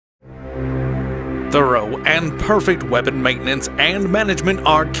Thorough and perfect weapon maintenance and management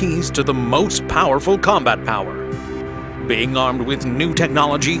are keys to the most powerful combat power. Being armed with new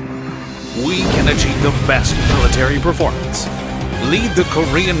technology, we can achieve the best military performance. Lead the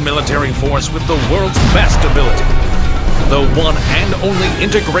Korean military force with the world's best ability. The one and only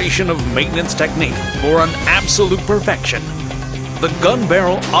integration of maintenance technique for an absolute perfection. The Gun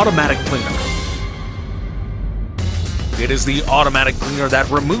Barrel Automatic Cleaner. It is the automatic cleaner that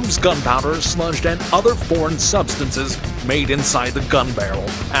removes gunpowder, sludge, and other foreign substances made inside the gun barrel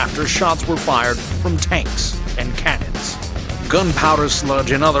after shots were fired from tanks and cannons. Gunpowder,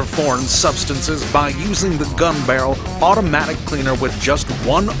 sludge, and other foreign substances by using the gun barrel automatic cleaner with just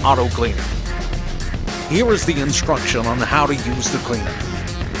one auto cleaner. Here is the instruction on how to use the cleaner.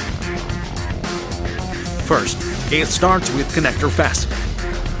 First, it starts with connector fastening.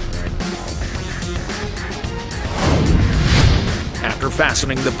 After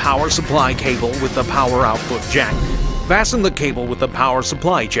fastening the power supply cable with the power output jack, fasten the cable with the power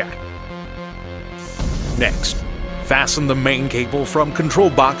supply jack. Next, fasten the main cable from control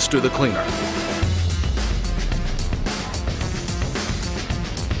box to the cleaner.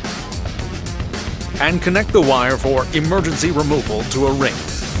 And connect the wire for emergency removal to a ring.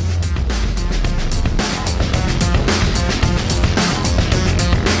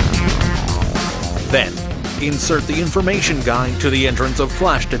 Then, insert the information guide to the entrance of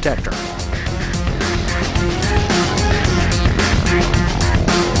flash detector.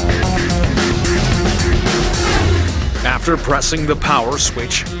 After pressing the power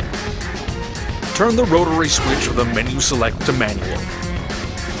switch, turn the rotary switch of the menu select to manual.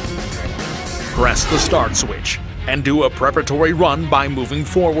 Press the start switch and do a preparatory run by moving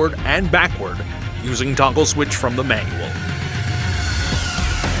forward and backward using toggle switch from the manual.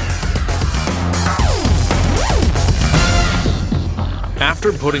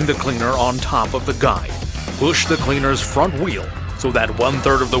 After putting the cleaner on top of the guide, push the cleaner's front wheel so that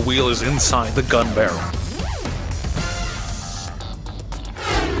 1/3 of the wheel is inside the gun barrel.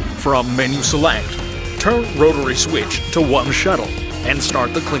 From menu select, turn rotary switch to 1 shuttle and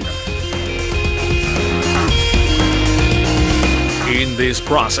start the cleaner. In this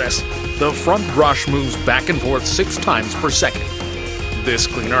process, the front brush moves back and forth 6 times per second. This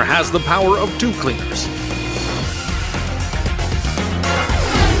cleaner has the power of 2 cleaners.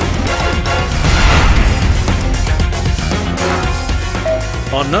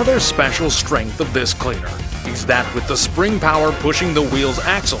 Another special strength of this cleaner is that with the spring power pushing the wheel's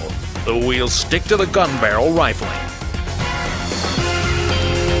axle, the wheels stick to the gun barrel rifling.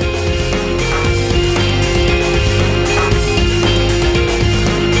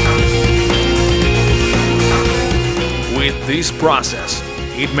 With this process,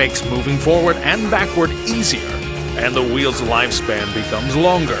 it makes moving forward and backward easier, and the wheel's lifespan becomes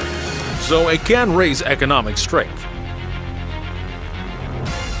longer, so it can raise economic strength.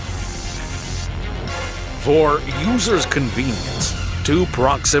 For users' convenience, 2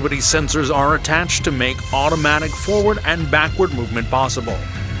 proximity sensors are attached to make automatic forward and backward movement possible.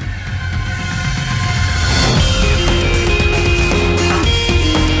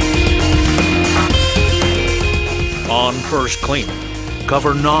 On first cleaning,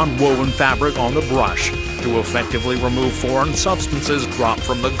 cover non-woven fabric on the brush to effectively remove foreign substances dropped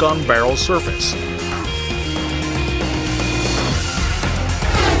from the gun barrel surface.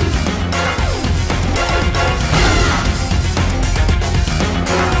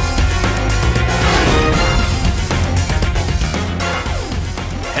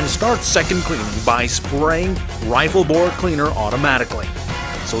 Start second cleaning by spraying rifle bore cleaner automatically,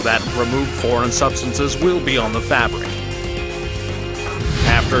 so that removed foreign substances will be on the fabric.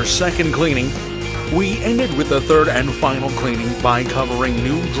 After second cleaning, we ended with the third and final cleaning by covering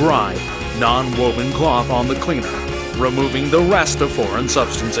new dry, non-woven cloth on the cleaner, removing the rest of foreign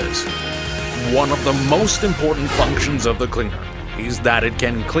substances. One of the most important functions of the cleaner is that it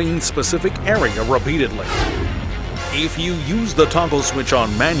can clean specific area repeatedly. If you use the toggle switch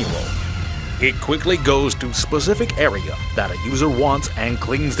on manual, it quickly goes to specific area that a user wants and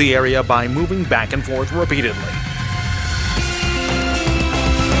cleans the area by moving back and forth repeatedly.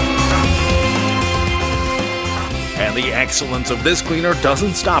 And the excellence of this cleaner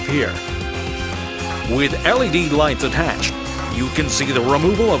doesn't stop here. With LED lights attached, you can see the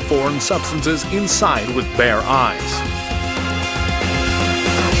removal of foreign substances inside with bare eyes.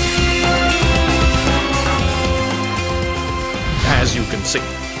 As you can see,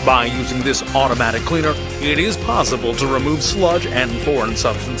 by using this automatic cleaner, it is possible to remove sludge and foreign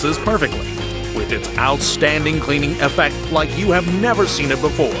substances perfectly, with its outstanding cleaning effect like you have never seen it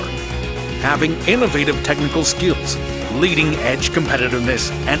before. Having innovative technical skills, leading-edge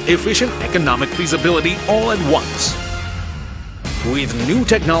competitiveness, and efficient economic feasibility all at once. With new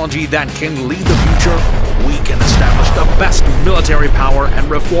technology that can lead the future, we can establish the best military power and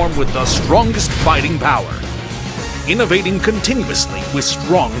reform with the strongest fighting power, innovating continuously with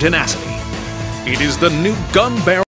strong tenacity. It is the new gun barrel